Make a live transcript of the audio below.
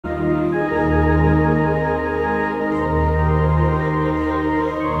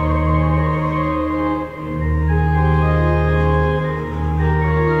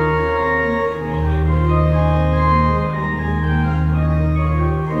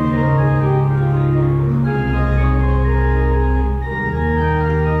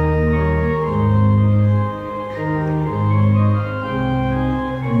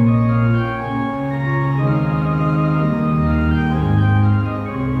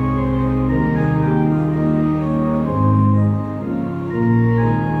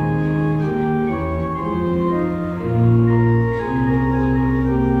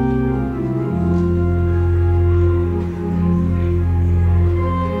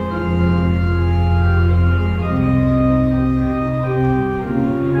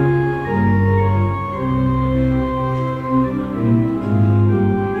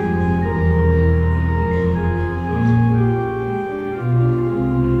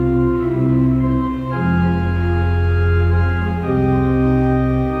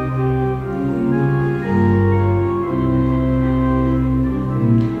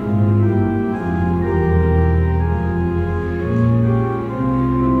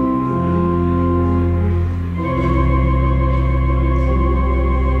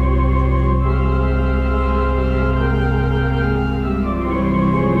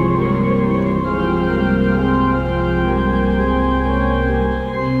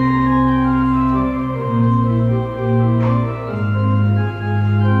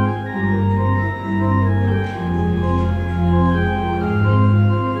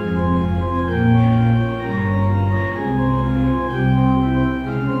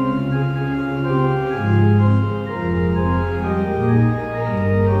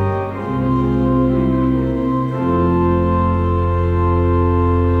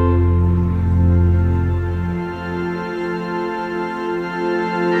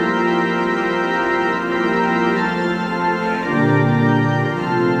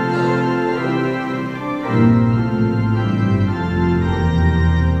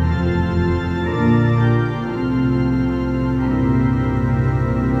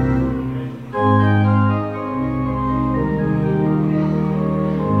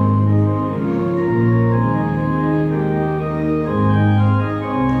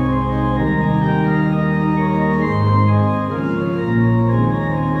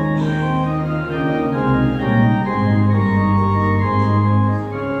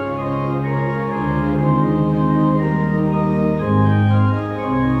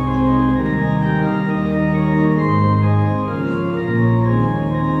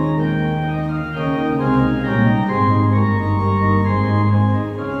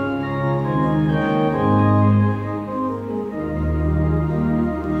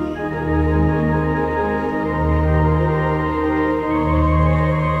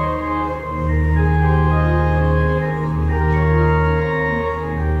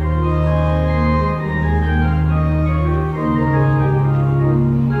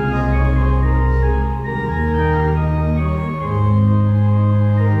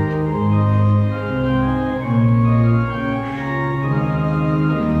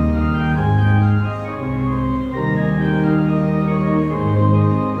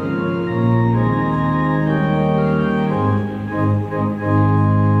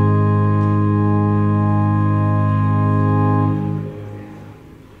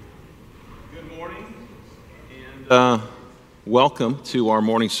Welcome to our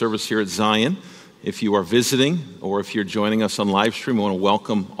morning service here at Zion. If you are visiting or if you're joining us on live stream, I want to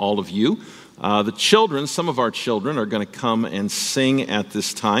welcome all of you. The children, some of our children, are going to come and sing at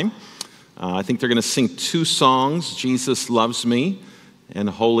this time. I think they're going to sing two songs, Jesus Loves Me and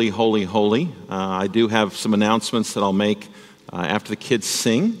Holy, Holy, Holy. I do have some announcements that I'll make after the kids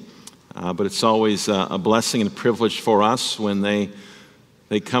sing, but it's always a blessing and a privilege for us when they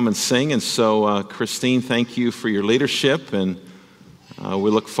come and sing. And so, Christine, thank you for your leadership, and we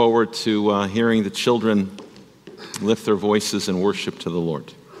look forward to hearing the children lift their voices in worship to the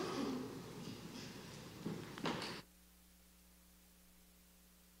Lord.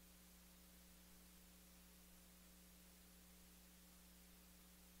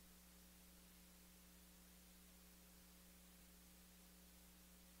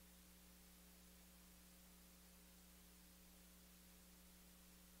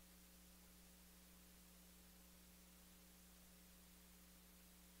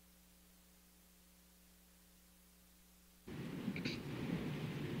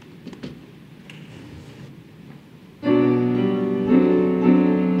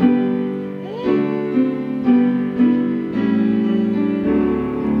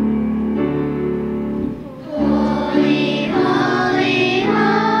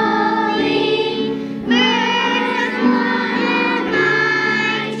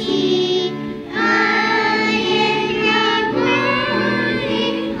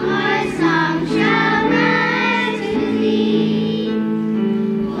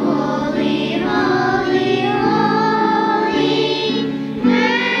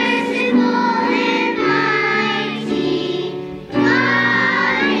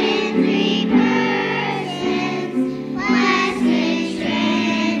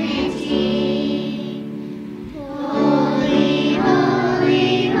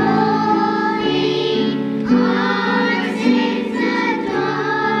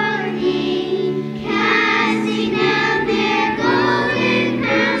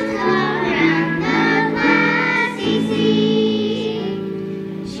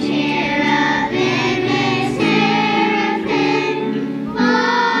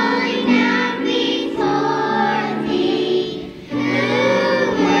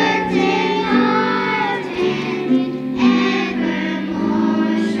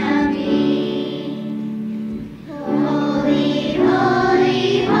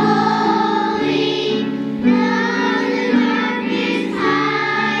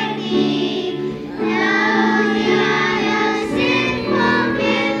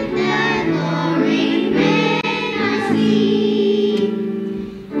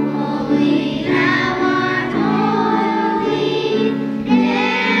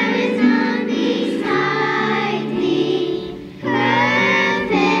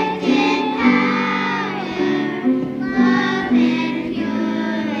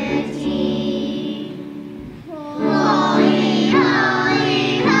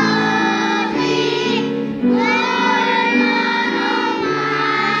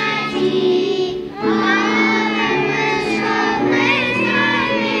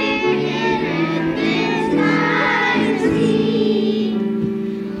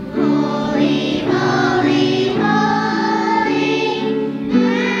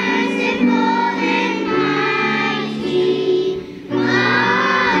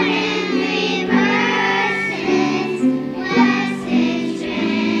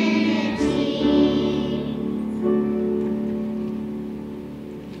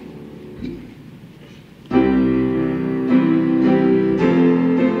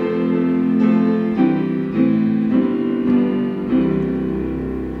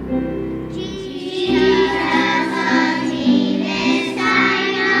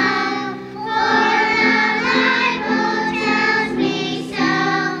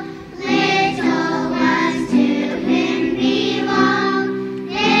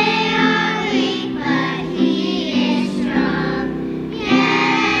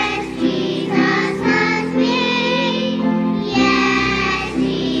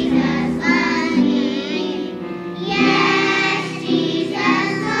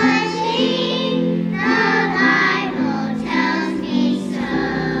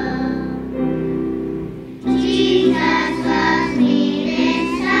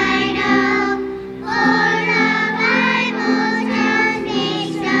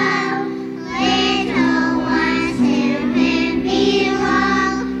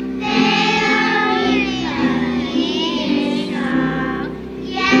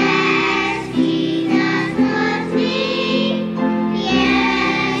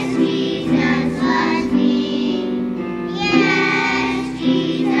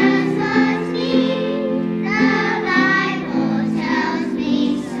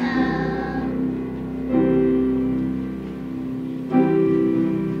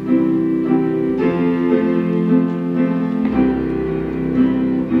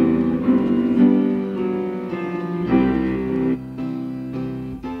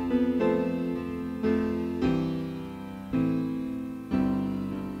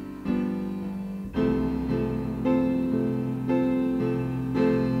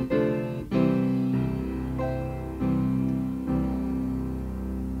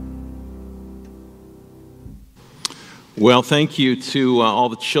 Well, thank you to all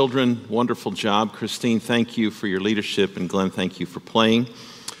the children. Wonderful job. Christine, thank you for your leadership. And Glenn, thank you for playing.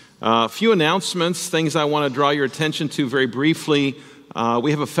 A few announcements, things I want to draw your attention to very briefly.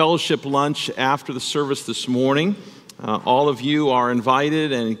 We have a fellowship lunch after the service this morning. All of you are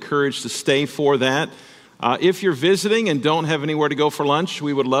invited and encouraged to stay for that. If you're visiting and don't have anywhere to go for lunch,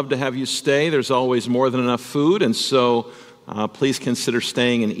 we would love to have you stay. There's always more than enough food, and so please consider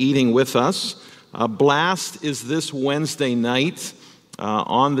staying and eating with us. Blast is this Wednesday night.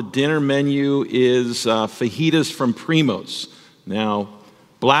 On the dinner menu is fajitas from Primo's. Now,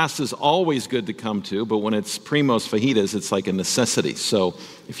 Blast is always good to come to, but when it's Primo's fajitas, it's like a necessity. So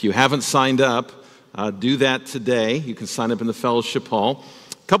if you haven't signed up, do that today. You can sign up in the fellowship hall.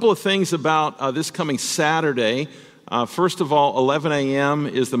 A couple of things about this coming Saturday. First of all, 11 a.m.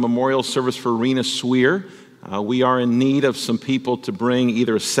 is the memorial service for Rena Sweer. We are in need of some people to bring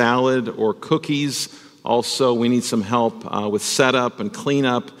either a salad or cookies. Also, we need some help with setup and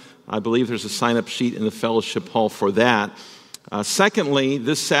cleanup. I believe there's a sign-up sheet in the fellowship hall for that. Secondly,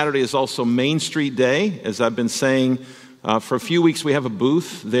 this Saturday is also Main Street Day. As I've been saying, for a few weeks we have a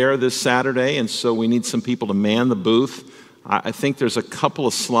booth there this Saturday, and so we need some people to man the booth. I think there's a couple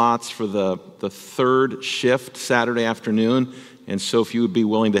of slots for the third shift Saturday afternoon. And so if you would be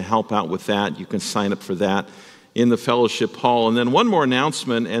willing to help out with that, you can sign up for that in the fellowship hall. And then one more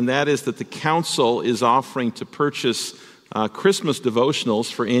announcement, and that is that the council is offering to purchase Christmas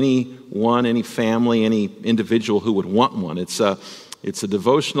devotionals for anyone, any family, any individual who would want one. It's a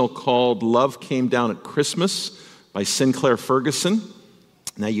devotional called Love Came Down at Christmas by Sinclair Ferguson.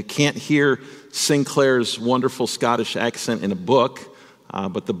 Now, you can't hear Sinclair's wonderful Scottish accent in a book,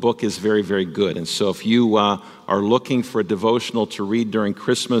 but the book is very, very good. And so if you are looking for a devotional to read during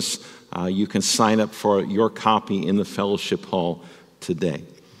Christmas, you can sign up for your copy in the fellowship hall today.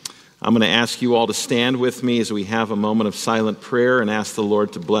 I'm going to ask you all to stand with me as we have a moment of silent prayer and ask the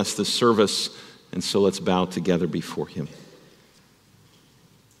Lord to bless this service. And so let's bow together before Him.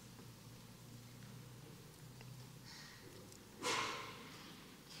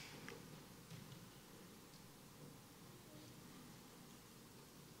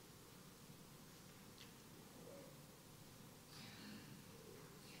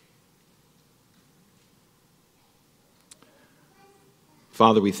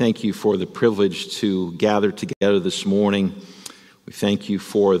 Father, we thank you for the privilege to gather together this morning. We thank you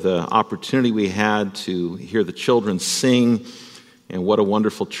for the opportunity we had to hear the children sing, and what a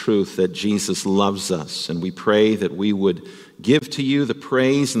wonderful truth that Jesus loves us. And we pray that we would give to you the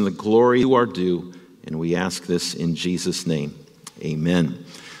praise and the glory you are due, and we ask this in Jesus' name. Amen.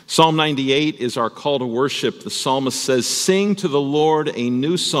 Psalm 98 is our call to worship. The psalmist says, "Sing to the Lord a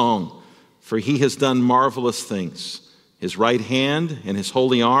new song, for he has done marvelous things. His right hand and his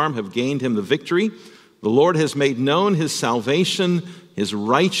holy arm have gained him the victory. The Lord has made known his salvation. His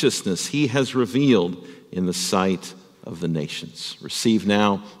righteousness he has revealed in the sight of the nations." Receive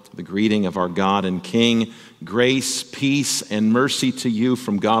now the greeting of our God and King. Grace, peace, and mercy to you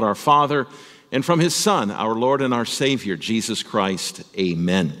from God our Father and from his Son, our Lord and our Savior, Jesus Christ.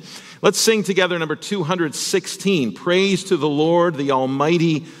 Amen. Let's sing together number 216. Praise to the Lord, the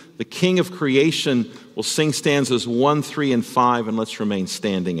Almighty, the King of creation. We'll sing stanzas 1, 3, and 5, and let's remain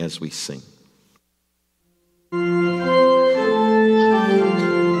standing as we sing.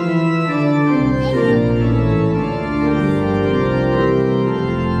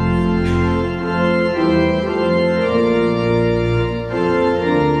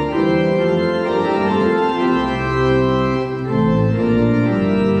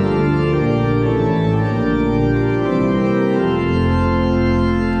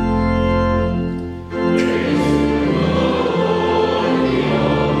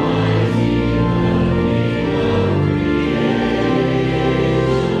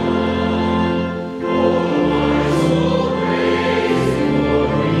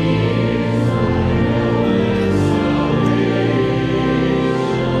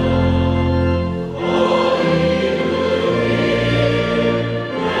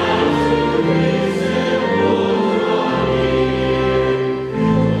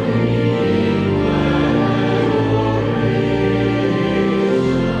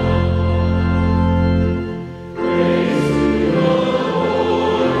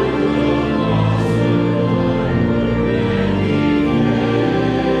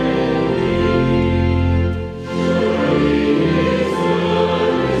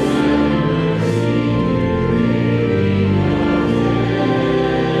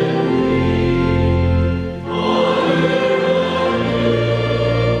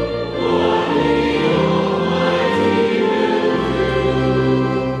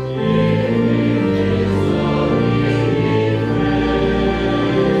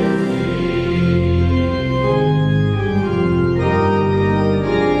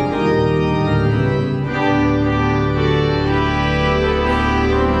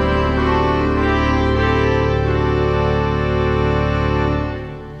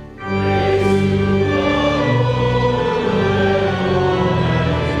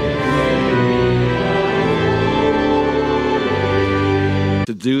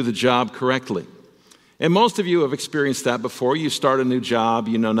 job correctly. And most of you have experienced that before. You start a new job,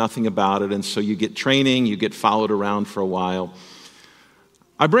 you know nothing about it, and so you get training, you get followed around for a while.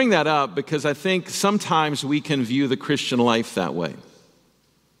 I bring that up because I think sometimes we can view the Christian life that way.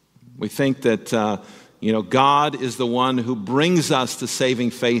 We think that, God is the one who brings us to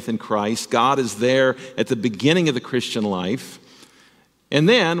saving faith in Christ. God is there at the beginning of the Christian life. And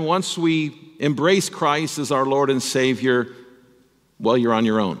then once we embrace Christ as our Lord and Savior, well, you're on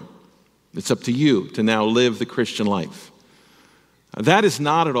your own. It's up to you to now live the Christian life. That is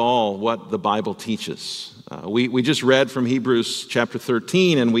not at all what the Bible teaches. We just read from Hebrews chapter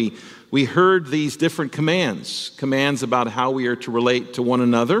 13, and we heard these different commands about how we are to relate to one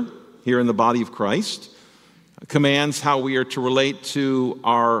another here in the body of Christ, commands how we are to relate to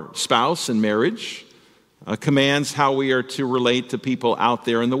our spouse in marriage, commands how we are to relate to people out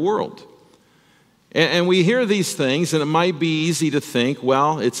there in the world. And we hear these things, and it might be easy to think,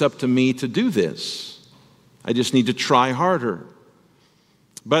 well, it's up to me to do this. I just need to try harder.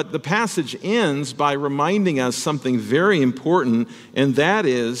 But the passage ends by reminding us something very important, and that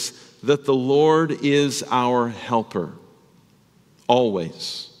is that the Lord is our helper.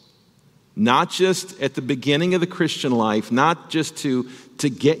 Always. Not just at the beginning of the Christian life, not just to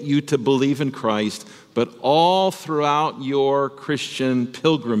get you to believe in Christ, but all throughout your Christian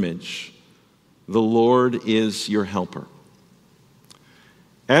pilgrimage. The Lord is your helper.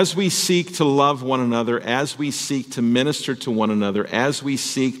 As we seek to love one another, as we seek to minister to one another, as we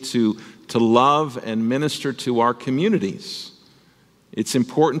seek to love and minister to our communities, it's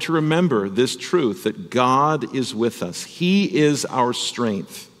important to remember this truth that God is with us. He is our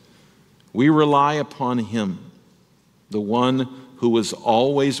strength. We rely upon Him, the one who is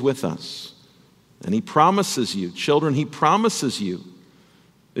always with us. And He promises you, children, He promises you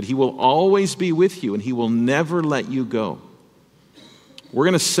that He will always be with you and He will never let you go. We're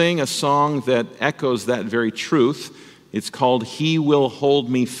going to sing a song that echoes that very truth. It's called He Will Hold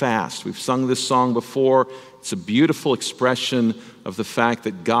Me Fast. We've sung this song before. It's a beautiful expression of the fact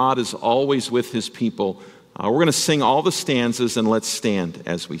that God is always with His people. We're going to sing all the stanzas, and let's stand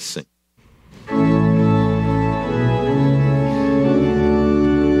as we sing.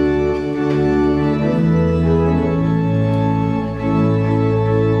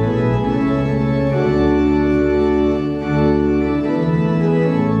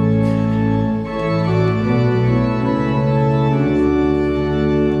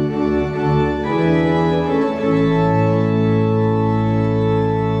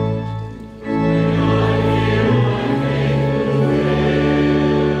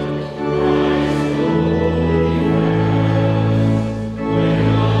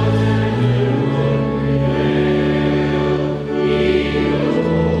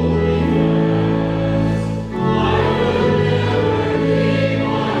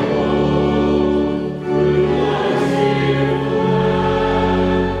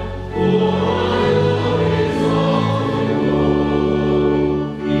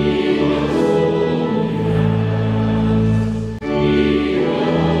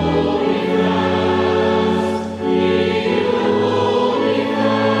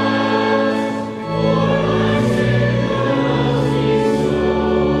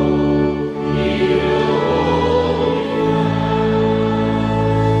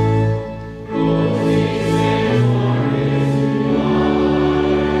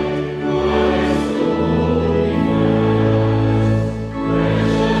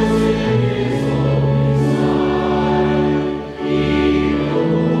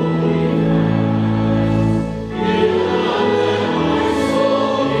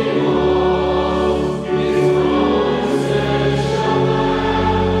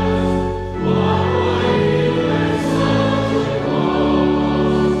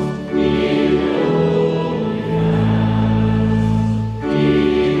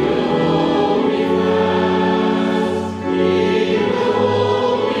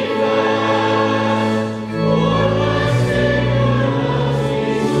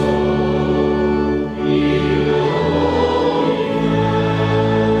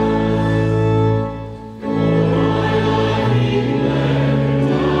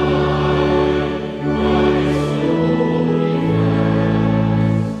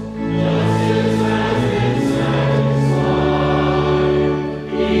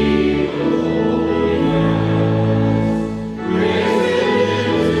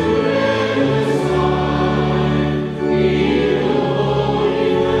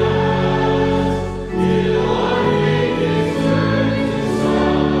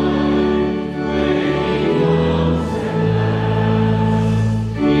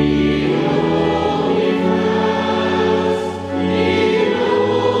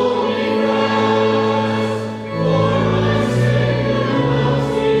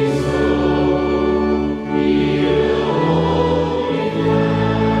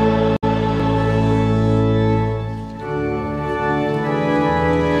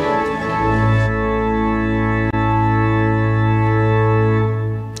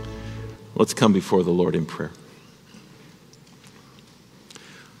 Let's come before the Lord in prayer.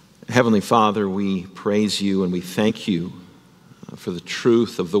 Heavenly Father, we praise you and we thank you for the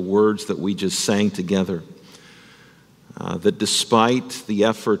truth of the words that we just sang together. That despite the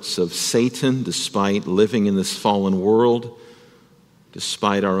efforts of Satan, despite living in this fallen world,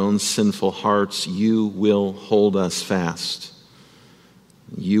 despite our own sinful hearts, you will hold us fast.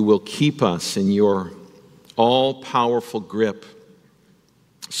 You will keep us in your all-powerful grip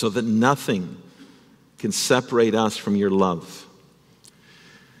so that nothing can separate us from your love.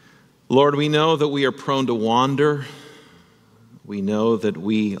 Lord, we know that we are prone to wander. We know that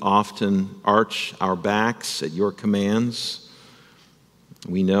we often arch our backs at your commands.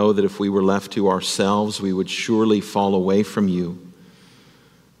 We know that if we were left to ourselves, we would surely fall away from you.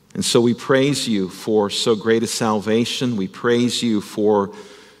 And so we praise you for so great a salvation. We praise you for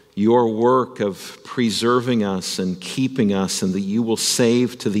your work of preserving us and keeping us, and that you will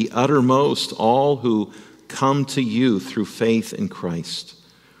save to the uttermost all who come to you through faith in Christ.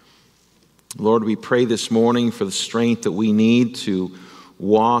 Lord, we pray this morning for the strength that we need to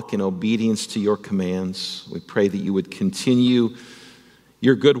walk in obedience to your commands. We pray that you would continue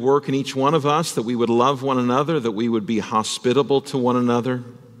your good work in each one of us, that we would love one another, that we would be hospitable to one another,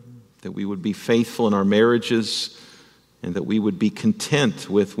 that we would be faithful in our marriages, and that we would be content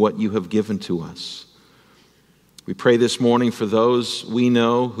with what you have given to us. We pray this morning for those we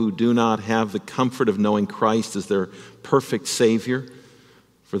know who do not have the comfort of knowing Christ as their perfect Savior,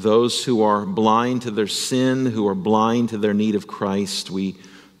 for those who are blind to their sin, who are blind to their need of Christ. We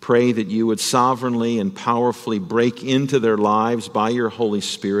pray that you would sovereignly and powerfully break into their lives by your Holy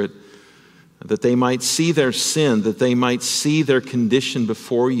Spirit, that they might see their sin, that they might see their condition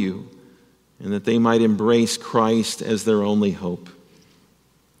before you, and that they might embrace Christ as their only hope.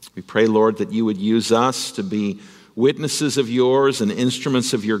 We pray, Lord, that you would use us to be witnesses of yours and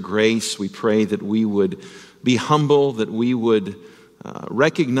instruments of your grace. We pray that we would be humble, that we would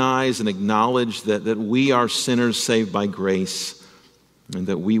recognize and acknowledge that we are sinners saved by grace, and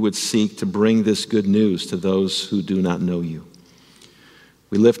that we would seek to bring this good news to those who do not know you.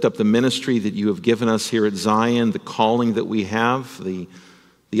 We lift up the ministry that you have given us here at Zion, the calling that we have, the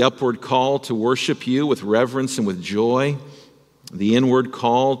upward call to worship you with reverence and with joy, the inward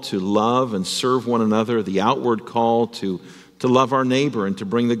call to love and serve one another, the outward call to love our neighbor and to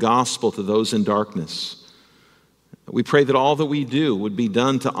bring the gospel to those in darkness. We pray that all that we do would be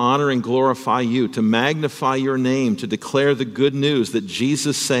done to honor and glorify you, to magnify your name, to declare the good news that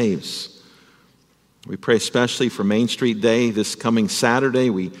Jesus saves. We pray especially for Main Street Day this coming Saturday.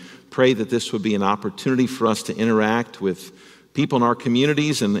 We pray that this would be an opportunity for us to interact with people in our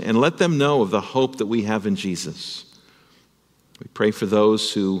communities and let them know of the hope that we have in Jesus. We pray for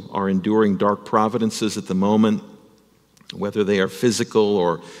those who are enduring dark providences at the moment, whether they are physical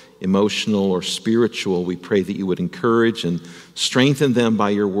or emotional or spiritual. We pray that you would encourage and strengthen them by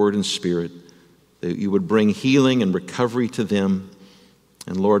your word and spirit, that you would bring healing and recovery to them,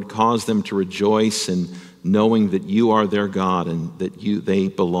 and Lord, cause them to rejoice in knowing that you are their God and that they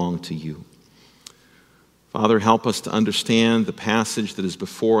belong to you. Father, help us to understand the passage that is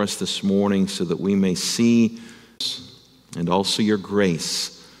before us this morning so that we may see and also your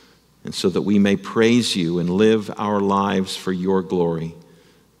grace, and so that we may praise you and live our lives for your glory.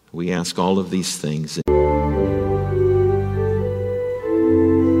 We ask all of these things.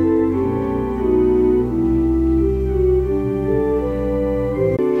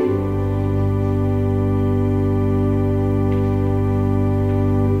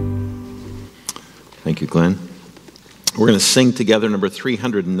 Thank you, Glenn. We're going to sing together number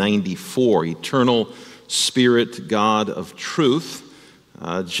 394, Eternal Spirit, God of Truth.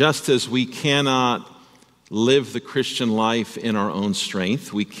 Just as we cannot live the Christian life in our own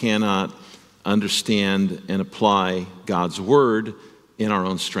strength, we cannot understand and apply God's Word in our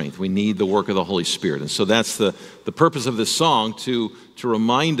own strength. We need the work of the Holy Spirit. And so that's the purpose of this song, to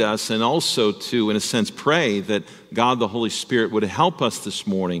remind us and also to, in a sense, pray that God the Holy Spirit would help us this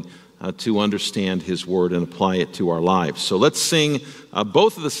morning to understand His Word and apply it to our lives. So let's sing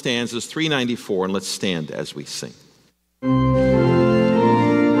both of the stanzas, 394, and let's stand as we sing.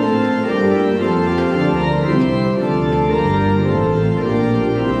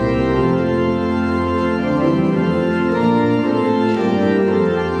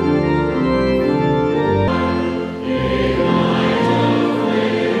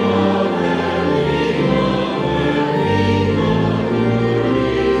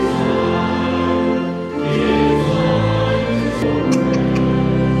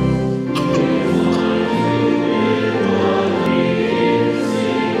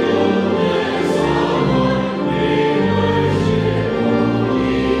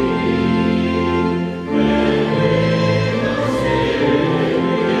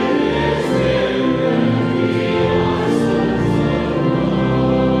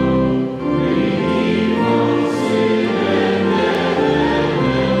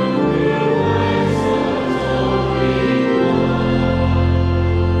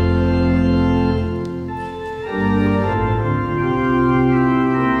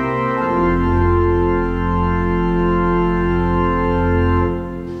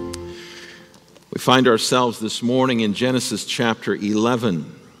 find ourselves this morning in Genesis chapter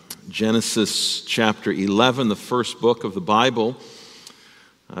 11. Genesis chapter 11, the first book of the Bible.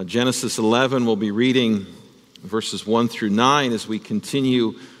 Genesis 11, we'll be reading verses 1 through 9 as we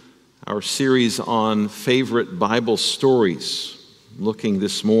continue our series on favorite Bible stories, looking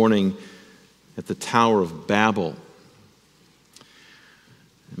this morning at the Tower of Babel.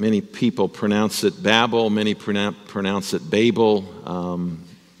 Many people pronounce it Babel, many pronounce it Babel.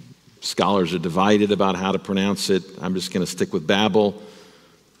 Scholars are divided about how to pronounce it. I'm just going to stick with Babel.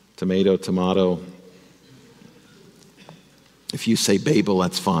 Tomato, tomato. If you say Babel,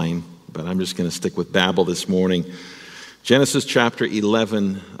 that's fine, but I'm just going to stick with Babel this morning. Genesis chapter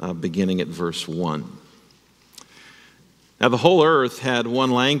 11, beginning at verse 1. Now the whole earth had one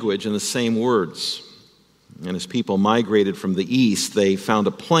language and the same words. And as people migrated from the east, they found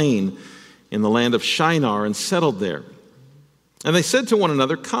a plain in the land of Shinar and settled there. And they said to one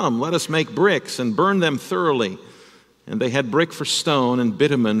another, "Come, let us make bricks and burn them thoroughly." And they had brick for stone and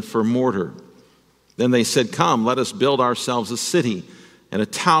bitumen for mortar. Then they said, "Come, let us build ourselves a city and a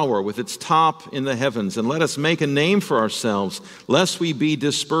tower with its top in the heavens, and let us make a name for ourselves, lest we be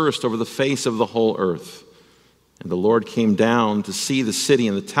dispersed over the face of the whole earth." And the Lord came down to see the city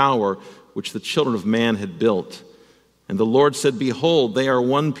and the tower which the children of man had built. And the Lord said, "Behold, they are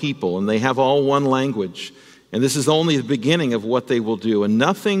one people, and they have all one language. And this is only the beginning of what they will do. And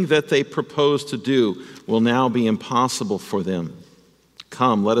nothing that they propose to do will now be impossible for them.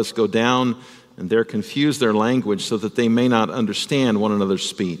 Come, let us go down and there confuse their language so that they may not understand one another's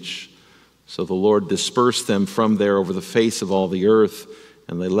speech." So the Lord dispersed them from there over the face of all the earth,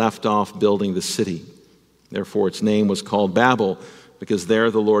 and they left off building the city. Therefore its name was called Babel, because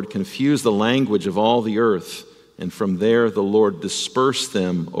there the Lord confused the language of all the earth, and from there the Lord dispersed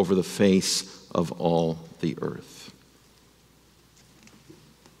them over the face of all the earth.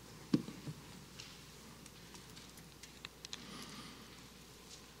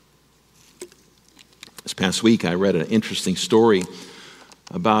 This past week I read an interesting story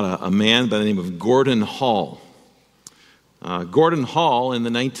about a man by the name of Gordon Hall. Gordon Hall in the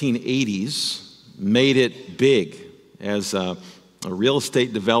 1980s made it big as a real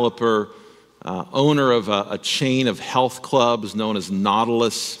estate developer, owner of a chain of health clubs known as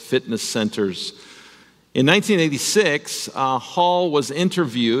Nautilus Fitness Centers. In 1986, Hall was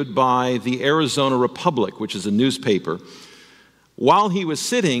interviewed by the Arizona Republic, which is a newspaper, while he was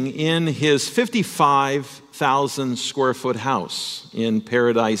sitting in his 55,000 square foot house in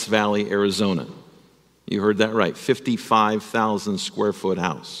Paradise Valley, Arizona. You heard that right, 55,000 square foot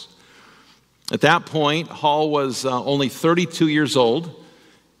house. At that point, Hall was only 32 years old,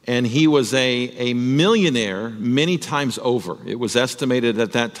 and he was a millionaire many times over. It was estimated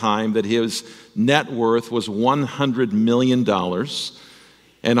at that time that his net worth was $100 million.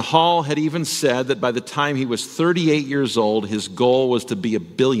 And Hall had even said that by the time he was 38 years old, his goal was to be a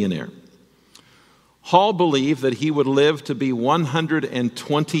billionaire. Hall believed that he would live to be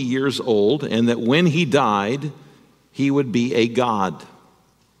 120 years old, and that when he died, he would be a god.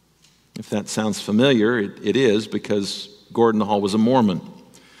 If that sounds familiar, it is, because Gordon Hall was a Mormon.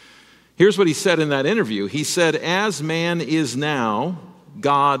 Here's what he said in that interview. He said, "As man is now,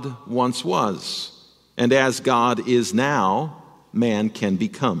 God once was. And as God is now, man can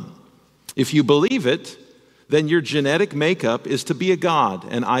become. If you believe it, then your genetic makeup is to be a god,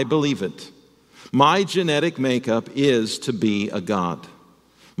 and I believe it. My genetic makeup is to be a god.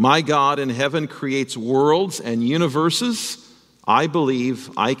 My God in heaven creates worlds and universes. I believe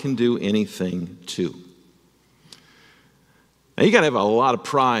I can do anything too." Now, you got to have a lot of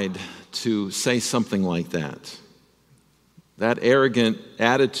pride to say something like that. That arrogant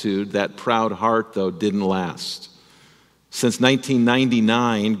attitude, that proud heart, though, didn't last. Since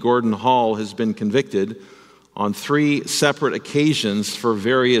 1999, Gordon Hall has been convicted on 3 separate occasions for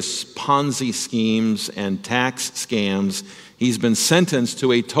various Ponzi schemes and tax scams. He's been sentenced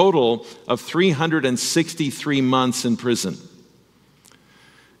to a total of 363 months in prison.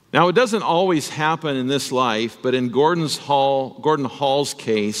 Now, it doesn't always happen in this life, but in Gordon Hall's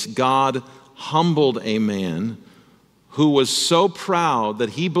case, God humbled a man who was so proud that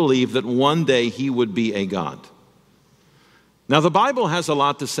he believed that one day he would be a god. Now, the Bible has a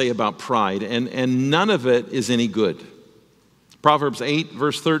lot to say about pride, and none of it is any good. Proverbs 8,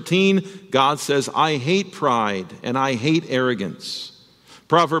 verse 13, God says, "I hate pride and I hate arrogance."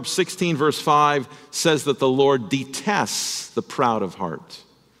 Proverbs 16, verse 5 says that the Lord detests the proud of heart.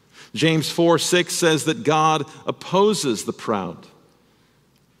 James 4:6 says that God opposes the proud.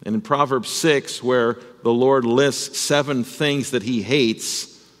 And in Proverbs 6, where the Lord lists 7 things that he hates,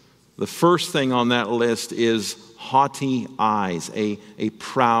 the first thing on that list is haughty eyes, a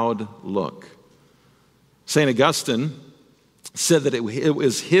proud look. St. Augustine said that it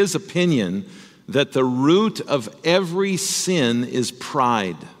was his opinion that the root of every sin is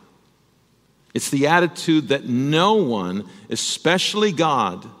pride. It's the attitude that no one, especially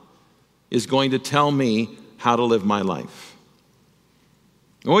God, is going to tell me how to live my life.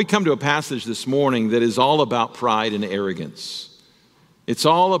 When we come to a passage this morning that is all about pride and arrogance, it's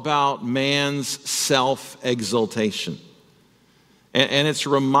all about man's self-exaltation. And it's a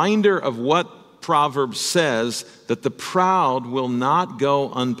reminder of what Proverbs says, that the proud will not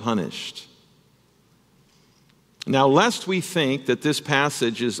go unpunished. Now, lest we think that this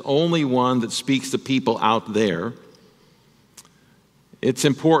passage is only one that speaks to people out there, it's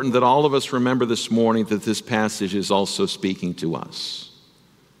important that all of us remember this morning that this passage is also speaking to us.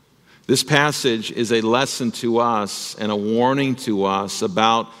 This passage is a lesson to us and a warning to us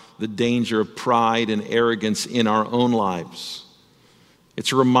about the danger of pride and arrogance in our own lives.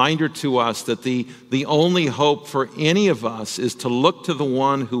 It's a reminder to us that the only hope for any of us is to look to the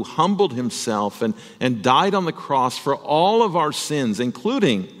one who humbled himself and died on the cross for all of our sins,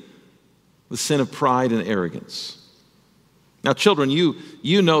 including the sin of pride and arrogance. Now, children,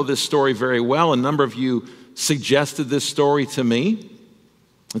 you know this story very well. A number of you suggested this story to me.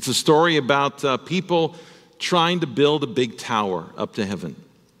 It's a story about people trying to build a big tower up to heaven.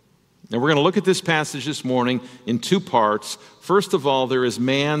 Now, we're going to look at this passage this morning in two parts. First of all, there is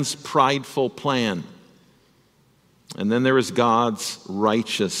man's prideful plan. And then there is God's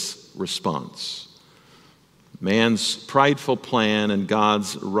righteous response. Man's prideful plan and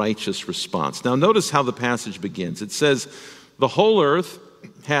God's righteous response. Now, notice how the passage begins. It says, the whole earth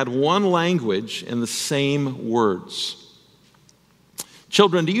had one language and the same words.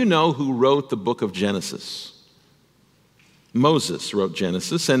 Children, do you know who wrote the book of Genesis? Moses wrote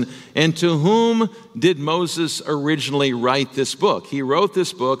Genesis. And to whom did Moses originally write this book? He wrote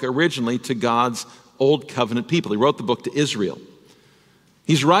this book originally to God's old covenant people. He wrote the book to Israel.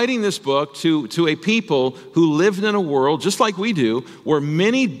 He's writing this book to a people who lived in a world, just like we do, where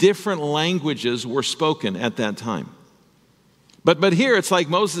many different languages were spoken at that time. But here it's like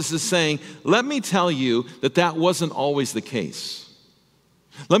Moses is saying, let me tell you that wasn't always the case.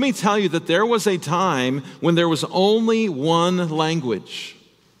 Let me tell you that there was a time when there was only one language.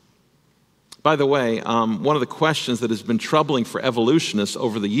 By the way, one of the questions that has been troubling for evolutionists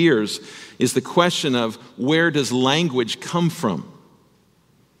over the years is the question of where does language come from?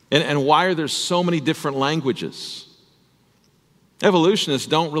 And why are there so many different languages? Evolutionists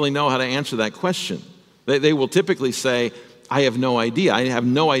don't really know how to answer that question. They will typically say, I have no idea. I have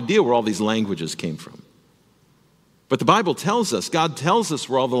no idea where all these languages came from. But the Bible tells us, God tells us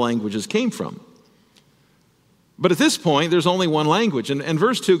where all the languages came from. But at this point, there's only one language. And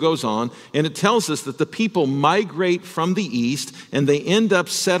verse 2 goes on, and it tells us that the people migrate from the east, and they end up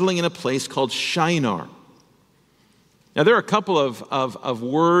settling in a place called Shinar. Now, there are a couple of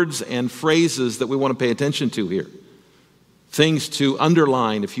words and phrases that we want to pay attention to here. Things to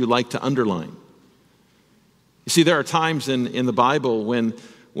underline, if you like to underline. You see, there are times in the Bible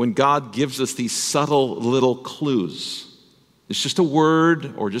when God gives us these subtle little clues. It's just a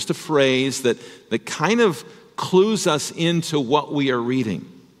word or just a phrase that kind of clues us into what we are reading.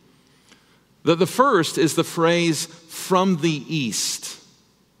 The first is the phrase, from the east.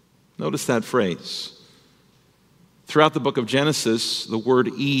 Notice that phrase. Throughout the book of Genesis, the word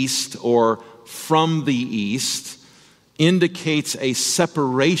east or from the east indicates a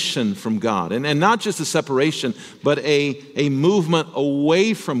separation from God. And not just a separation, but a movement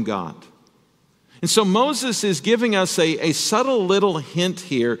away from God. And so Moses is giving us a subtle little hint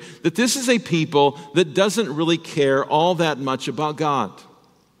here that this is a people that doesn't really care all that much about God.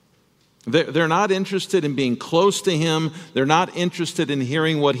 They're not interested in being close to Him. They're not interested in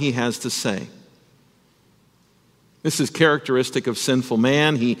hearing what He has to say. This is characteristic of sinful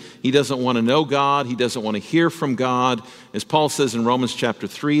man. He doesn't want to know God. He doesn't want to hear from God. As Paul says in Romans chapter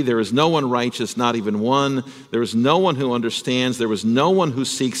 3, there is no one righteous, not even one. There is no one who understands. There is no one who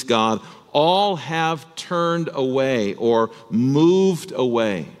seeks God. All have turned away or moved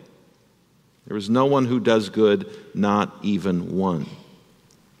away. There is no one who does good, not even one.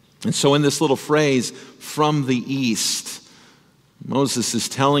 And so in this little phrase, from the east, Moses is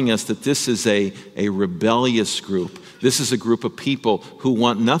telling us that this is a rebellious group. This is a group of people who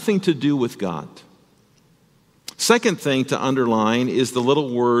want nothing to do with God. Second thing to underline is the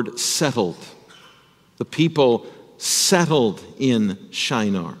little word settled. The people settled in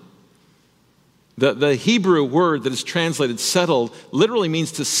Shinar. The Hebrew word that is translated settled literally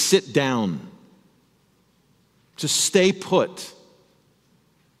means to sit down, to stay put.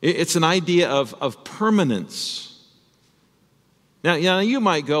 It's an idea of permanence. Now, you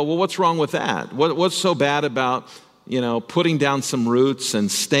might go, well, what's wrong with that? What's so bad about, putting down some roots and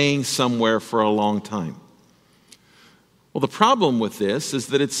staying somewhere for a long time? Well, the problem with this is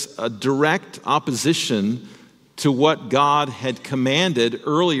that it's a direct opposition to what God had commanded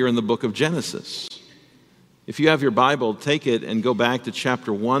earlier in the book of Genesis. If you have your Bible, take it and go back to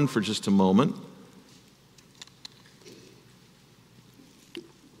chapter 1 for just a moment.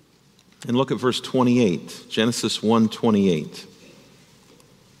 And look at verse 28, Genesis 1:28.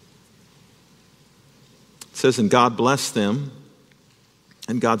 It says, "And God blessed them,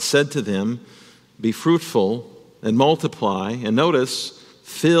 and God said to them, be fruitful and multiply," and notice,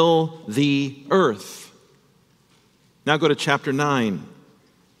 "fill the earth." Now go to chapter 9.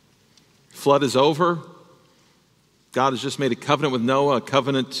 Flood is over. God has just made a covenant with Noah, a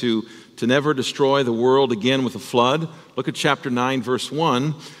covenant to never destroy the world again with a flood. Look at chapter 9, verse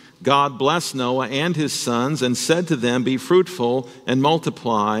 1. God blessed Noah and his sons and said to them, be fruitful and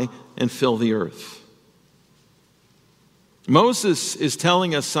multiply and fill the earth. Moses is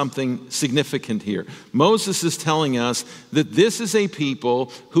telling us something significant here. Moses is telling us that this is a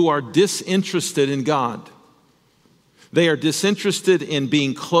people who are disinterested in God. They are disinterested in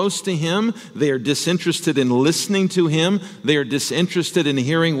being close to Him. They are disinterested in listening to Him. They are disinterested in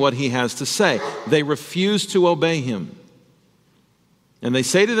hearing what He has to say. They refuse to obey Him. And they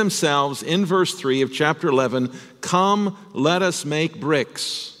say to themselves in verse 3 of chapter 11, "Come, let us make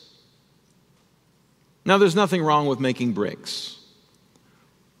bricks." Now, there's nothing wrong with making bricks.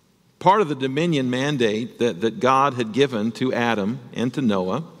 Part of the dominion mandate that God had given to Adam and to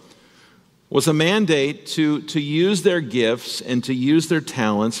Noah was a mandate to use their gifts and to use their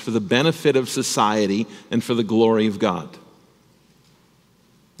talents for the benefit of society and for the glory of God.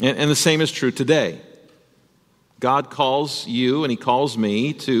 And the same is true today. God calls you and He calls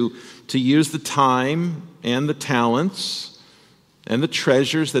me to use the time and the talents and the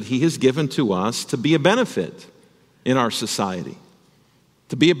treasures that He has given to us to be a benefit in our society,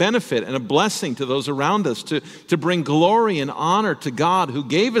 to be a benefit and a blessing to those around us, to bring glory and honor to God who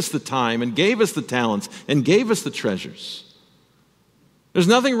gave us the time and gave us the talents and gave us the treasures. There's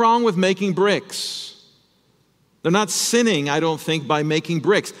nothing wrong with making bricks. They're not sinning, I don't think, by making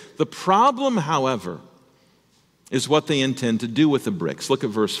bricks. The problem, however, is what they intend to do with the bricks. Look at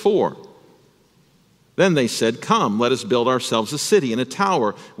verse 4. Then they said, "Come, let us build ourselves a city and a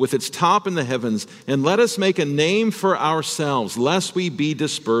tower with its top in the heavens, and let us make a name for ourselves, lest we be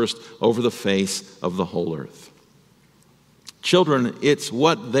dispersed over the face of the whole earth." Children, it's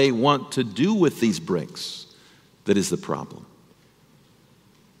what they want to do with these bricks that is the problem.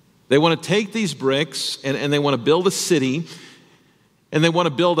 They want to take these bricks and they want to build a city, and they want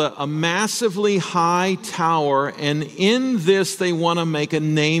to build a massively high tower, and in this they want to make a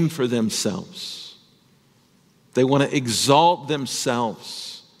name for themselves. They want to exalt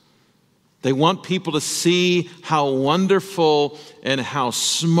themselves. They want people to see how wonderful and how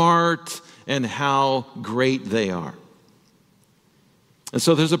smart and how great they are. And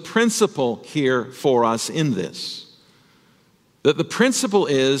so there's a principle here for us in this. That the principle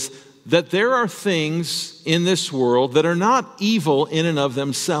is that there are things in this world that are not evil in and of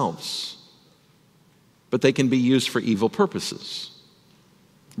themselves, but they can be used for evil purposes.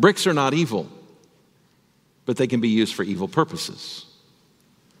 Bricks are not evil, but they can be used for evil purposes.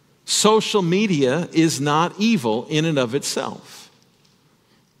 Social media is not evil in and of itself.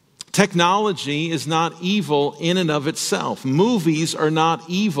 Technology is not evil in and of itself. Movies are not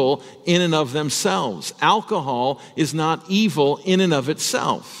evil in and of themselves. Alcohol is not evil in and of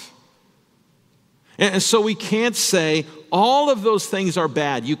itself. And so we can't say all of those things are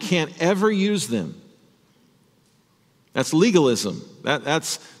bad. You can't ever use them. That's legalism.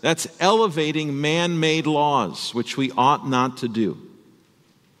 That's elevating man-made laws, which we ought not to do.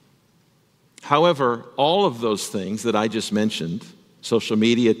 However, all of those things that I just mentioned, social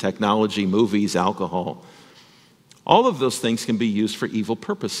media, technology, movies, alcohol, all of those things can be used for evil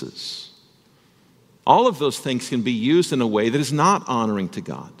purposes. All of those things can be used in a way that is not honoring to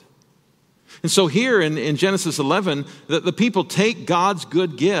God. And so here in Genesis 11, the people take God's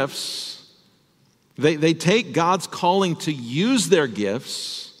good gifts. They take God's calling to use their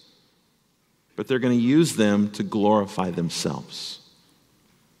gifts, but they're going to use them to glorify themselves.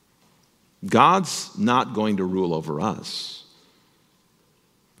 God's not going to rule over us.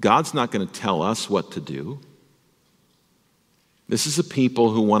 God's not going to tell us what to do. This is a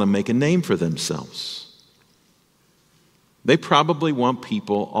people who want to make a name for themselves. They probably want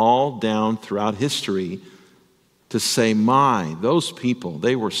people all down throughout history to say, "My, those people,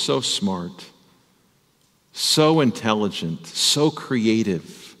 they were so smart, so intelligent, so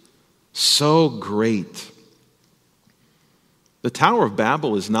creative, so great." The Tower of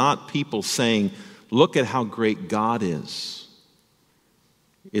Babel is not people saying, look at how great God is.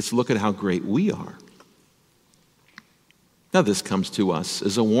 It's look at how great we are. Now, this comes to us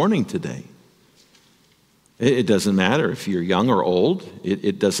as a warning today. It doesn't matter if you're young or old.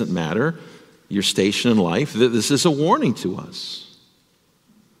 It doesn't matter your station in life. This is a warning to us.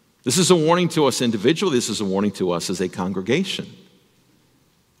 This is a warning to us individually. This is a warning to us as a congregation.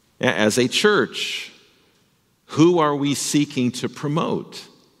 As a church, who are we seeking to promote?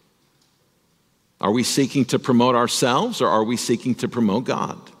 Are we seeking to promote ourselves, or are we seeking to promote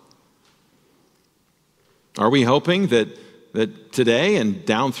God? Are we hoping that today and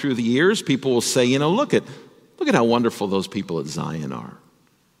down through the years, people will say, look at how wonderful those people at Zion are.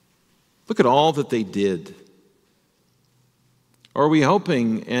 Look at all that they did. Or are we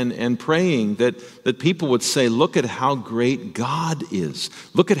hoping and praying that people would say, look at how great God is.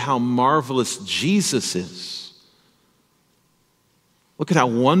 Look at how marvelous Jesus is. Look at how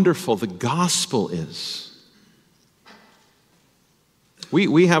wonderful the gospel is.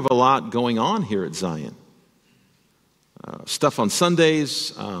 We have a lot going on here at Zion. Stuff on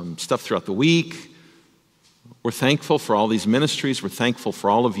Sundays, stuff throughout the week. We're thankful for all these ministries. We're thankful for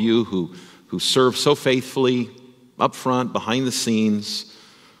all of you who serve so faithfully up front, behind the scenes.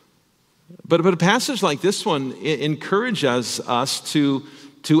 But a passage like this one encourages us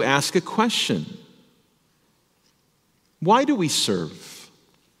to ask a question. Why do we serve?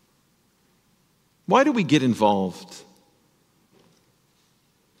 Why do we get involved?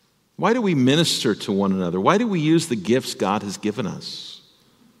 Why do we minister to one another? Why do we use the gifts God has given us?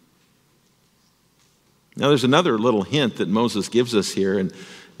 Now, there's another little hint that Moses gives us here, and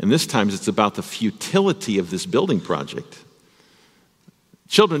this time it's about the futility of this building project.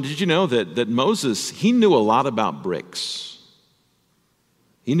 Children, did you know that Moses, he knew a lot about bricks?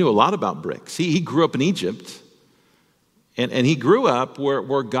 He knew a lot about bricks. He grew up in Egypt, and he grew up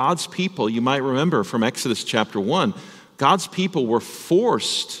where God's people, you might remember from Exodus chapter 1, God's people were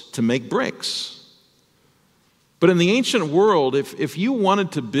forced to make bricks. But in the ancient world, if you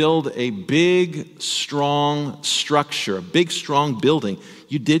wanted to build a big, strong structure, a big, strong building,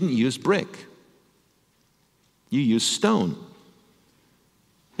 you didn't use brick. You used stone.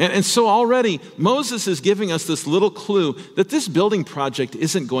 And so already, Moses is giving us this little clue that this building project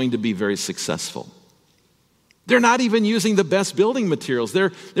isn't going to be very successful. They're not even using the best building materials.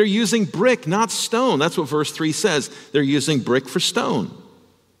 They're using brick, not stone. That's what verse 3 says. They're using brick for stone.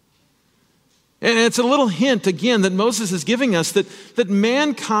 And it's a little hint, again, that Moses is giving us that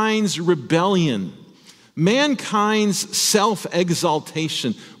mankind's rebellion, mankind's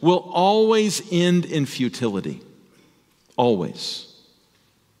self-exaltation will always end in futility. Always.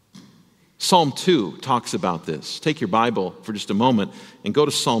 Psalm 2 talks about this. Take your Bible for just a moment and go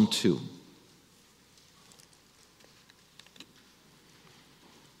to Psalm 2.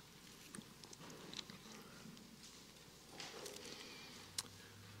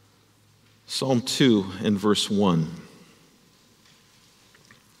 Psalm 2 and verse 1.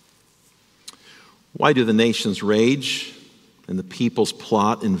 Why do the nations rage and the peoples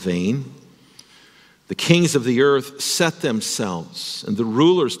plot in vain? The kings of the earth set themselves, and the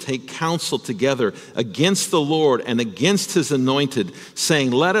rulers take counsel together against the Lord and against his anointed,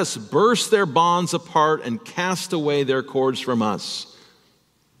 saying, let us burst their bonds apart and cast away their cords from us.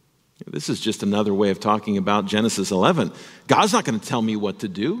 This is just another way of talking about Genesis 11. God's not going to tell me what to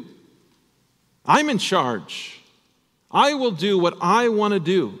do. I'm in charge. I will do what I want to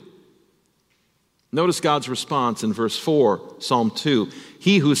do. Notice God's response in verse 4, Psalm 2.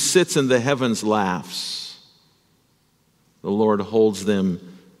 He who sits in the heavens laughs. The Lord holds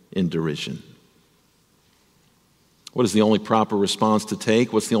them in derision. What is the only proper response to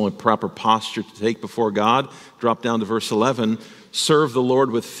take? What's the only proper posture to take before God? Drop down to verse 11. Serve the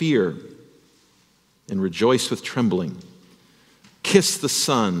Lord with fear and rejoice with trembling. Kiss the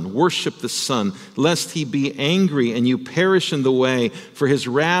Son, worship the Son, lest he be angry and you perish in the way, for his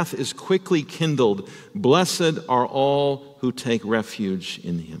wrath is quickly kindled. Blessed are all who take refuge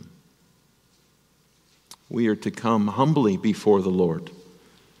in him. We are to come humbly before the Lord.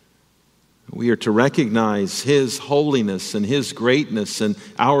 We are to recognize his holiness and his greatness and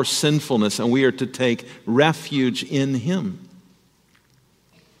our sinfulness, and we are to take refuge in him.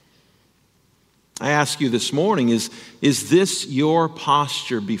 I ask you this morning, is this your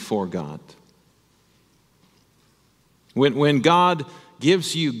posture before God? When God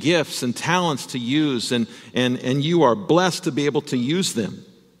gives you gifts and talents to use and you are blessed to be able to use them,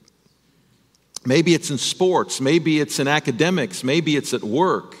 maybe it's in sports, maybe it's in academics, maybe it's at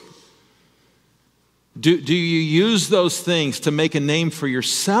work. Do you use those things to make a name for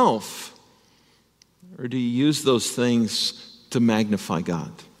yourself? Or do you use those things to magnify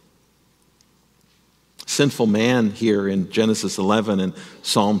God. Sinful man here in Genesis 11 and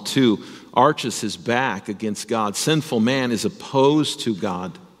Psalm 2 arches his back against God. Sinful man is opposed to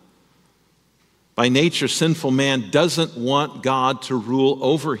God. By nature, sinful man doesn't want God to rule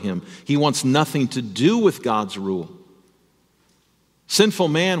over him. He wants nothing to do with God's rule. Sinful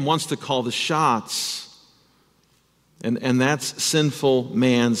man wants to call the shots. And that's sinful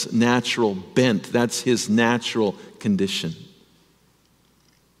man's natural bent. That's his natural condition.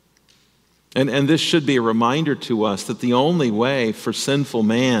 And this should be a reminder to us that the only way for sinful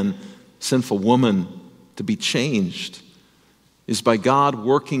man, sinful woman to be changed is by God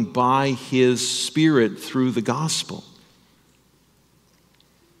working by His Spirit through the gospel.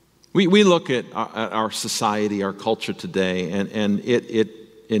 We look at our society, our culture today, and it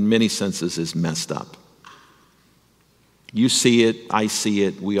in many senses is messed up. You see it, I see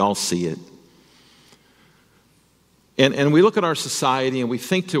it, we all see it. And we look at our society and we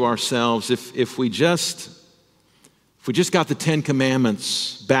think to ourselves, if we just got the Ten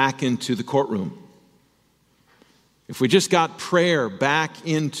Commandments back into the courtroom, if we just got prayer back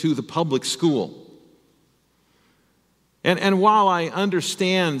into the public school, and while I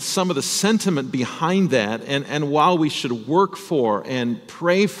understand some of the sentiment behind that, and while we should work for and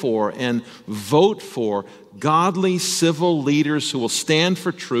pray for and vote for godly civil leaders who will stand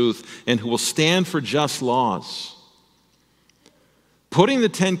for truth and who will stand for just laws, putting the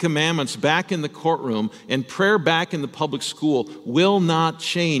Ten Commandments back in the courtroom and prayer back in the public school will not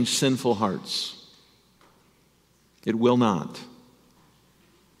change sinful hearts. It will not.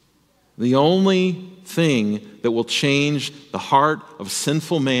 The only thing that will change the heart of a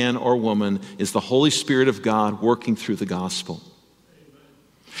sinful man or woman is the Holy Spirit of God working through the gospel.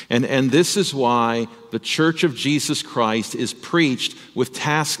 And this is why the Church of Jesus Christ is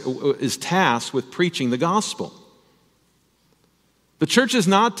tasked with preaching the gospel. The church is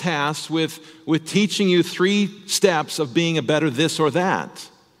not tasked with teaching you 3 steps of being a better this or that.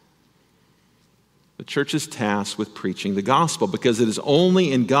 The church is tasked with preaching the gospel because it is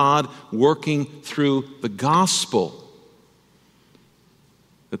only in God working through the gospel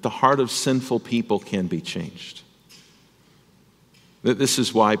that the heart of sinful people can be changed. This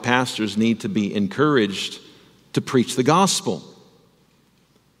is why pastors need to be encouraged to preach the gospel.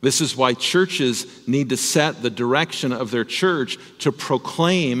 This is why churches need to set the direction of their church to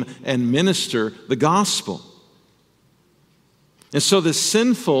proclaim and minister the gospel. And so this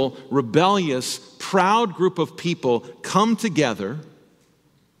sinful, rebellious, proud group of people come together,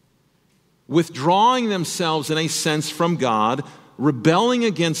 withdrawing themselves in a sense from God, rebelling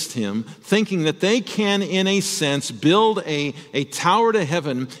against Him, thinking that they can, in a sense, build a tower to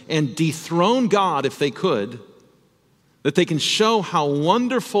heaven and dethrone God if they could, that they can show how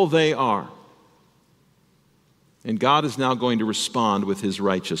wonderful they are. And God is now going to respond with His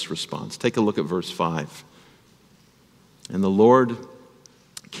righteous response. Take a look at verse 5. And the Lord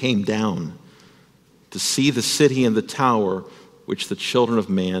came down to see the city and the tower which the children of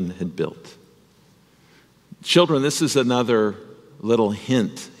man had built. Children, this is another little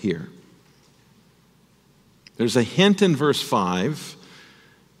hint here. There's a hint in verse 5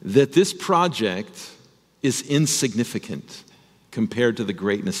 that this project is insignificant compared to the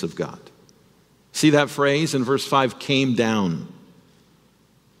greatness of God. See that phrase in verse 5, came down.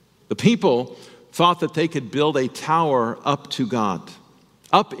 The people thought that they could build a tower up to God,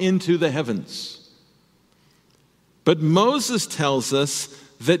 up into the heavens. But Moses tells us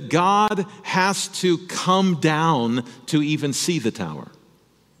that God has to come down to even see the tower.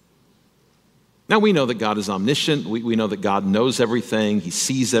 Now we know that God is omniscient. We know that God knows everything. He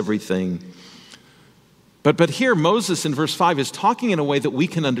sees everything. But here Moses in verse 5 is talking in a way that we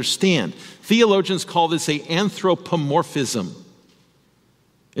can understand. Theologians call this an anthropomorphism.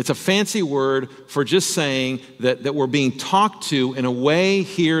 It's a fancy word for just saying that we're being talked to in a way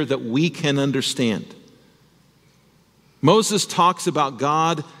here that we can understand. Moses talks about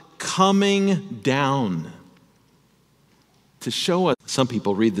God coming down to show us. Some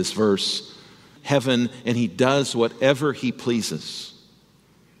people read this verse, heaven, and He does whatever He pleases.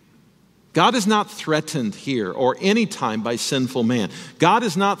 God is not threatened here or any time by sinful man. God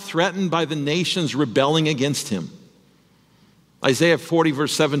is not threatened by the nations rebelling against Him. Isaiah 40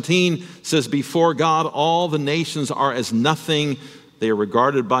 verse 17 says, before God all the nations are as nothing. They are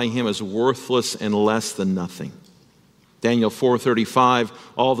regarded by Him as worthless and less than nothing. Daniel 4:35,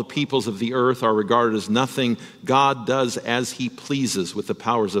 all the peoples of the earth are regarded as nothing. God does as He pleases with the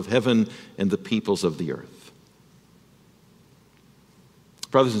powers of heaven and the peoples of the earth.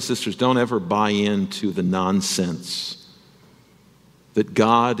 Brothers and sisters, don't ever buy into the nonsense that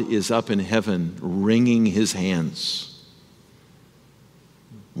God is up in heaven wringing His hands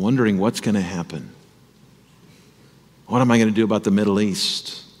wondering what's going to happen. What am I going to do about the Middle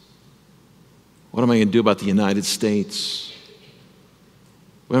East? What am I going to do about the United States?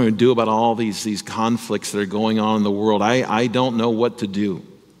 What am I going to do about all these conflicts that are going on in the world? I don't know what to do.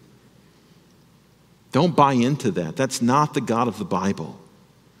 Don't buy into that. That's not the God of the Bible.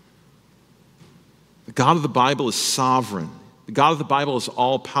 The God of the Bible is sovereign. The God of the Bible is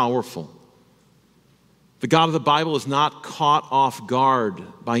all-powerful. The God of the Bible is not caught off guard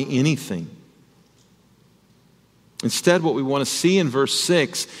by anything. Instead, what we want to see in verse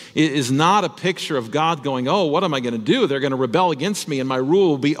 6 is not a picture of God going, oh, what am I going to do? They're going to rebel against me and my rule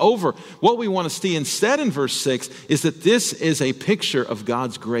will be over. What we want to see instead in verse 6 is that this is a picture of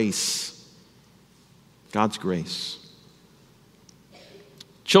God's grace. God's grace.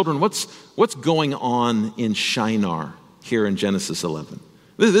 Children, what's going on in Shinar here in Genesis 11?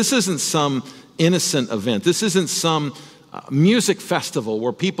 This isn't some innocent event. This isn't some music festival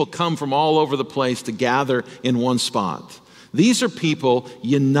where people come from all over the place to gather in one spot. These are people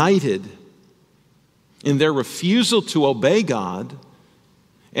united in their refusal to obey God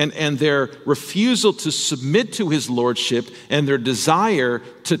and their refusal to submit to his lordship and their desire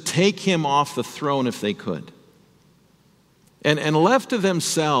to take him off the throne if they could. And left to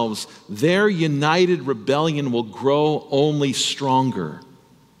themselves, their united rebellion will grow only stronger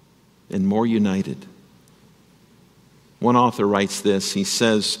and more united. One author writes this. He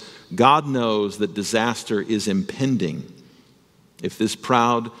says, God knows that disaster is impending if this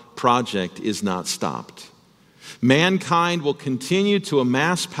proud project is not stopped. Mankind will continue to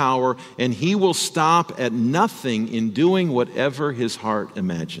amass power, and he will stop at nothing in doing whatever his heart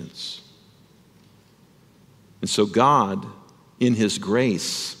imagines. And so God, in his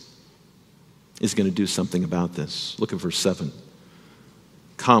grace, is going to do something about this. Look at verse 7.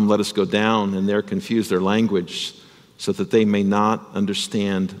 Come, let us go down, and there confuse their language, so that they may not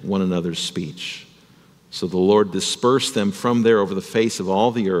understand one another's speech. So the Lord dispersed them from there over the face of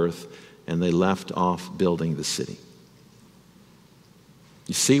all the earth, and they left off building the city.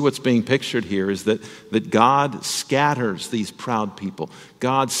 You see what's being pictured here is that God scatters these proud people.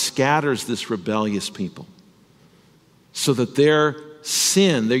 God scatters this rebellious people so that their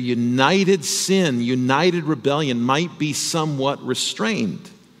sin, their united rebellion might be somewhat restrained.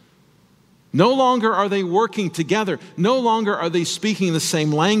 No longer are they working together. No longer are they speaking the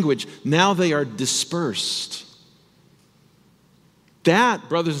same language. Now they are dispersed. That,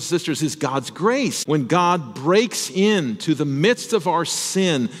 brothers and sisters, is God's grace. When God breaks into the midst of our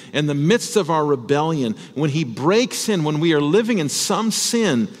sin and the midst of our rebellion, when he breaks in, when we are living in some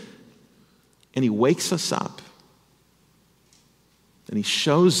sin, and he wakes us up, and he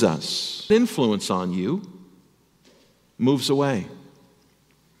shows us influence on you, moves away.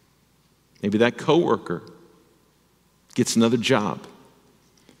 Maybe that coworker gets another job.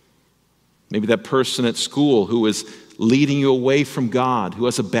 Maybe that person at school who is leading you away from God, who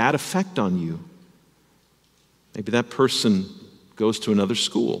has a bad effect on you. Maybe that person goes to another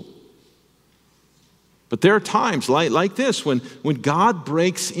school. But there are times like this when God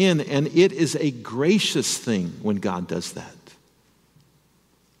breaks in, and it is a gracious thing when God does that.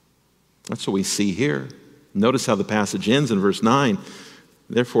 That's what we see here. Notice how the passage ends in verse 9.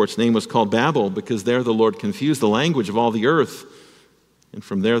 Therefore its name was called Babel, because there the Lord confused the language of all the earth. And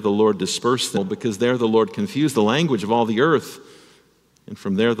from there the Lord dispersed them, because there the Lord confused the language of all the earth. And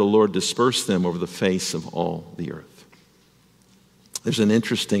from there the Lord dispersed them over the face of all the earth. There's an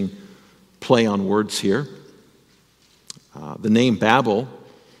interesting play on words here. The name Babel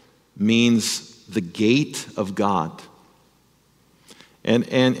means the gate of God.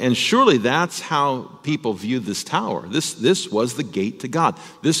 And surely that's how people viewed this tower. This was the gate to God.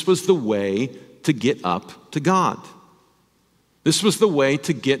 This was the way to get up to God. This was the way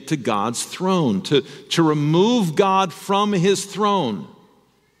to get to God's throne, to remove God from his throne,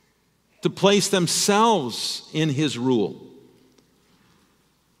 to place themselves in his rule.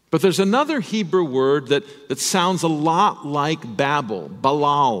 But there's another Hebrew word that sounds a lot like Babel,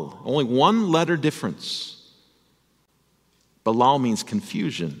 Balal, only one letter difference. Balal means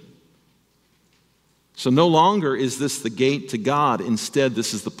confusion. So no longer is this the gate to God. Instead,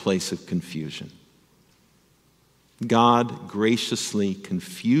 this is the place of confusion. God graciously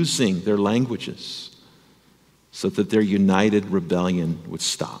confusing their languages so that their united rebellion would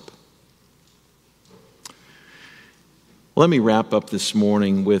stop. Let me wrap up this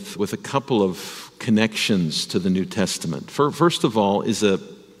morning with a couple of connections to the New Testament. First of all is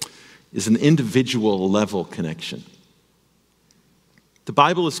an individual level connection. The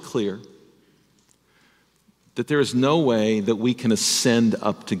Bible is clear that there is no way that we can ascend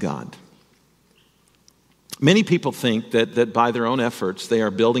up to God. Many people think that by their own efforts, they are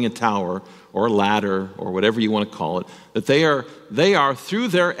building a tower or a ladder or whatever you want to call it, that they are through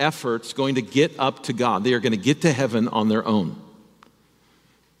their efforts going to get up to God. They are going to get to heaven on their own.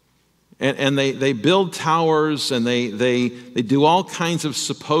 And they build towers, and they do all kinds of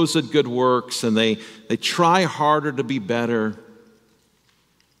supposed good works, and they try harder to be better,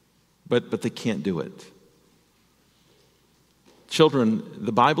 but they can't do it. Children,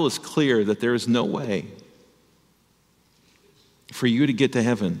 the Bible is clear that there is no way for you to get to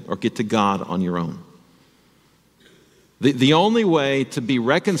heaven or get to God on your own. The only way to be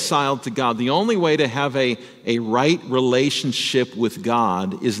reconciled to God, the only way to have a right relationship with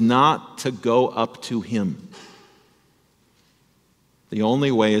God is not to go up to Him. The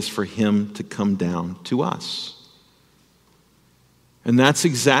only way is for Him to come down to us. And that's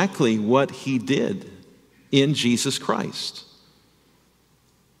exactly what He did in Jesus Christ.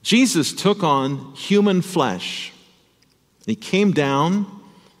 Jesus took on human flesh. He came down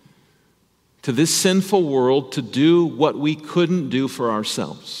to this sinful world to do what we couldn't do for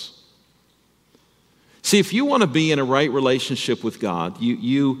ourselves. See, if you want to be in a right relationship with God,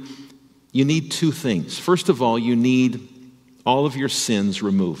 you need two things. First of all, you need all of your sins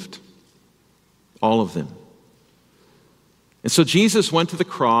removed. All of them. And so Jesus went to the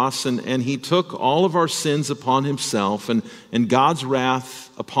cross and He took all of our sins upon Himself and God's wrath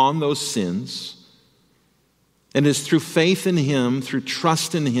upon those sins. And it's through faith in Him, through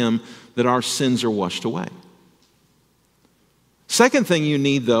trust in Him, that our sins are washed away. Second thing you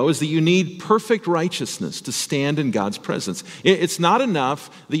need, though, is that you need perfect righteousness to stand in God's presence. It's not enough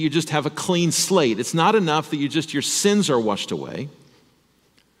that you just have a clean slate. It's not enough that your sins are washed away.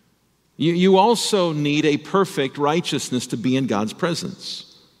 You also need a perfect righteousness to be in God's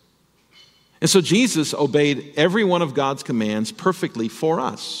presence. And so Jesus obeyed every one of God's commands perfectly for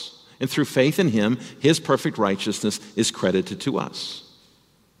us. And through faith in Him, His perfect righteousness is credited to us.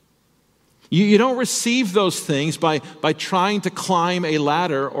 You don't receive those things by trying to climb a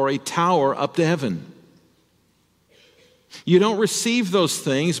ladder or a tower up to heaven. You don't receive those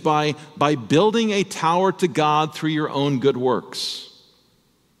things by building a tower to God through your own good works.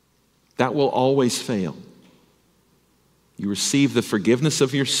 That will always fail. You receive the forgiveness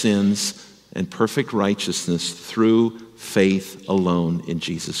of your sins and perfect righteousness through faith alone in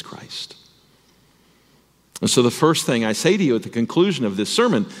Jesus Christ. And so the first thing I say to you at the conclusion of this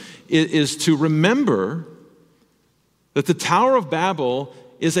sermon is to remember that the Tower of Babel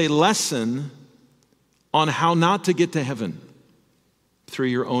is a lesson on how not to get to heaven through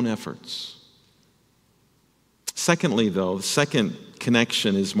your own efforts. Secondly, though, the second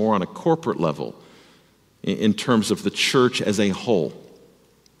connection is more on a corporate level in terms of the church as a whole.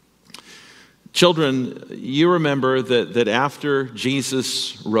 Children, you remember that after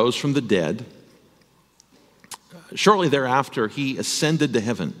Jesus rose from the dead, shortly thereafter, He ascended to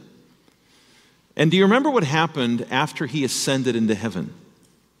heaven. And do you remember what happened after He ascended into heaven?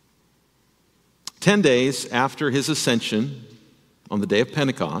 10 days after His ascension, on the day of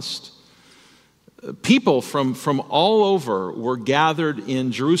Pentecost, people from all over were gathered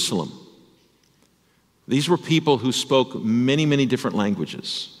in Jerusalem. These were people who spoke many, many different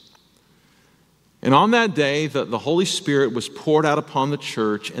languages. And on that day, the Holy Spirit was poured out upon the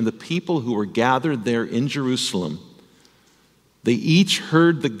church, and the people who were gathered there in Jerusalem, they each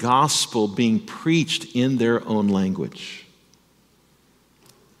heard the gospel being preached in their own language.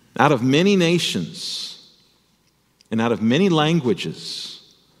 Out of many nations and out of many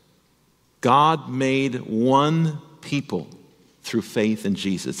languages, God made one people through faith in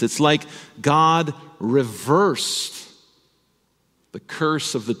Jesus. It's like God reversed the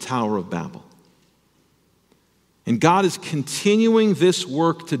curse of the Tower of Babel. And God is continuing this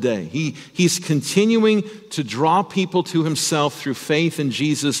work today. He's continuing to draw people to Himself through faith in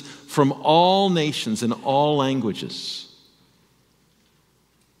Jesus from all nations and all languages.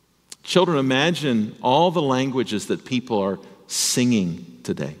 Children, imagine all the languages that people are singing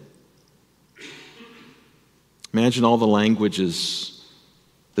today. Imagine all the languages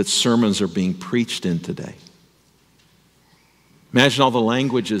that sermons are being preached in today. Imagine all the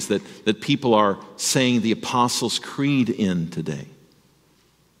languages that people are saying the Apostles' Creed in today.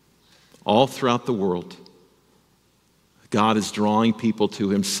 All throughout the world, God is drawing people to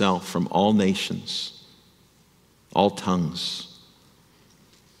Himself from all nations, all tongues.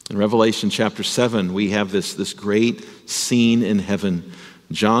 In Revelation chapter 7, we have this great scene in heaven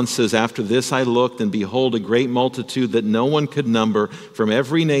John says, "After this I looked, and behold, a great multitude that no one could number, from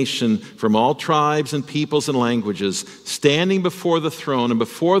every nation, from all tribes and peoples and languages, standing before the throne and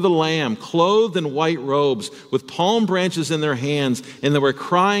before the Lamb, clothed in white robes, with palm branches in their hands, and they were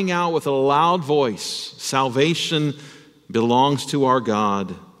crying out with a loud voice, 'Salvation belongs to our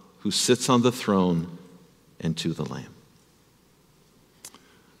God, who sits on the throne, and to the Lamb.'"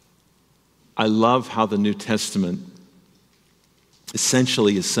 I love how the New Testament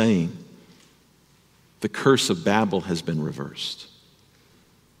essentially is saying the curse of Babel has been reversed.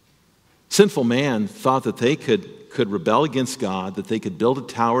 Sinful man thought that they could rebel against God, that they could build a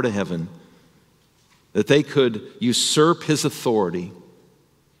tower to heaven, that they could usurp his authority.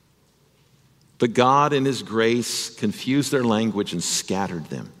 But God in his grace confused their language and scattered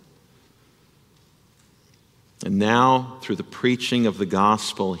them. And now, through the preaching of the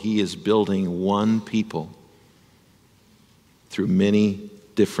gospel, he is building one people through many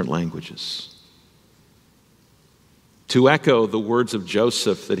different languages. To echo the words of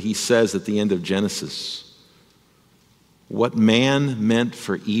Joseph that he says at the end of Genesis, "What man meant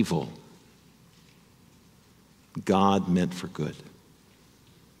for evil, God meant for good."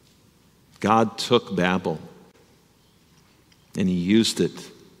 God took Babel and he used it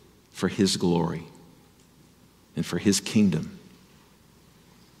for his glory and for his kingdom.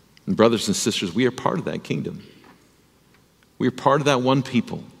 And brothers and sisters, we are part of that kingdom. We are part of that one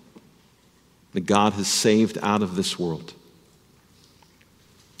people that God has saved out of this world.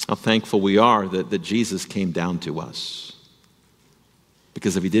 How thankful we are that Jesus came down to us.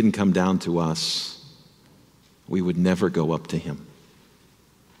 Because if he didn't come down to us, we would never go up to him.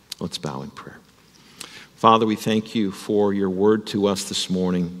 Let's bow in prayer. Father, we thank you for your word to us this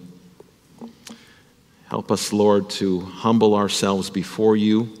morning. Help us, Lord, to humble ourselves before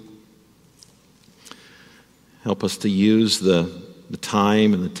you. Help us to use the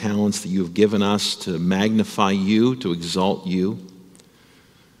time and the talents that you have given us to magnify you, to exalt you.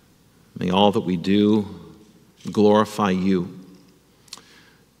 May all that we do glorify you.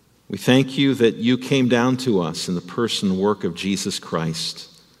 We thank you that you came down to us in the person and work of Jesus Christ.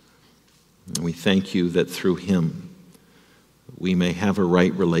 And we thank you that through him we may have a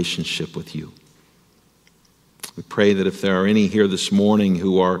right relationship with you. We pray that if there are any here this morning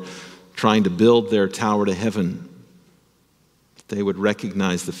who are trying to build their tower to heaven, they would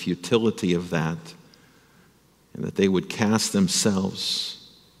recognize the futility of that, and that they would cast themselves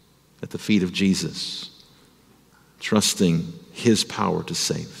at the feet of Jesus, trusting his power to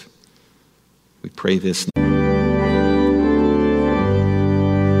save. We pray this now.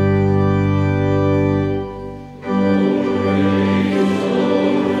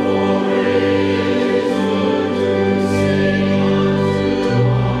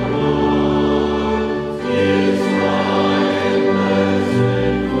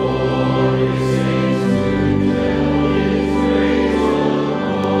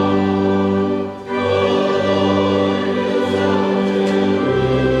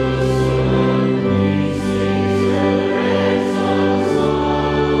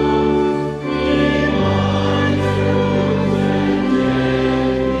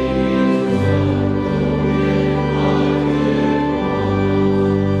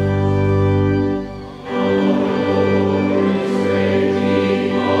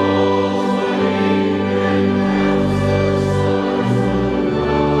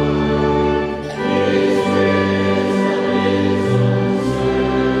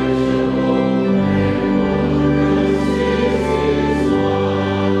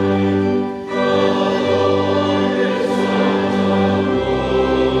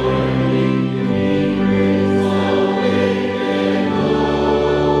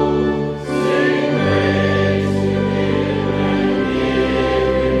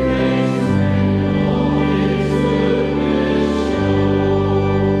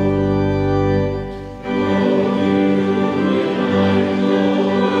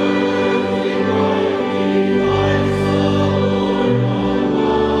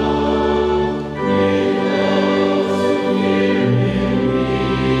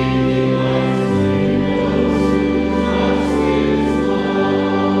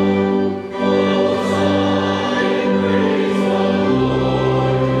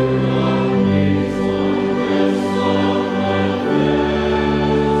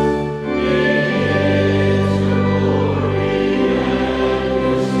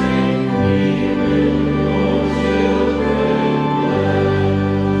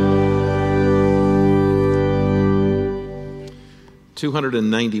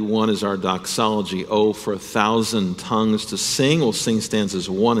 .291 is our doxology. Oh, for 1,000 tongues to sing. We'll sing stanzas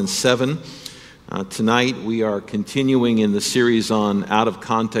 1 and 7. Tonight we are continuing in the series on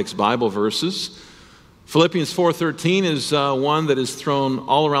out-of-context Bible verses. Philippians 4:13 is one that is thrown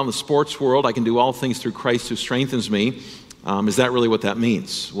all around the sports world. I can do all things through Christ who strengthens me. Is that really what that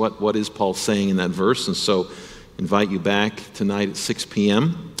means? What is Paul saying in that verse? And so invite you back tonight at 6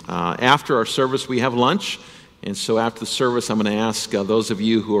 p.m. After our service, we have lunch. And so after the service, I'm going to ask those of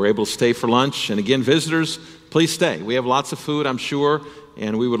you who are able to stay for lunch. And again, visitors, please stay. We have lots of food, I'm sure,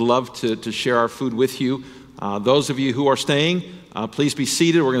 and we would love to share our food with you. Those of you who are staying, please be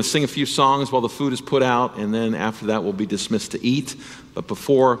seated. We're going to sing a few songs while the food is put out, and then after that, we'll be dismissed to eat. But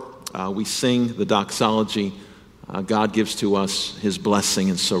before we sing the doxology, God gives to us his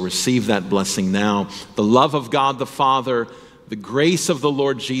blessing, and so receive that blessing now. The love of God the Father, the grace of the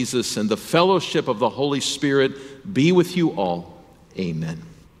Lord Jesus, and the fellowship of the Holy Spirit be with you all. Amen.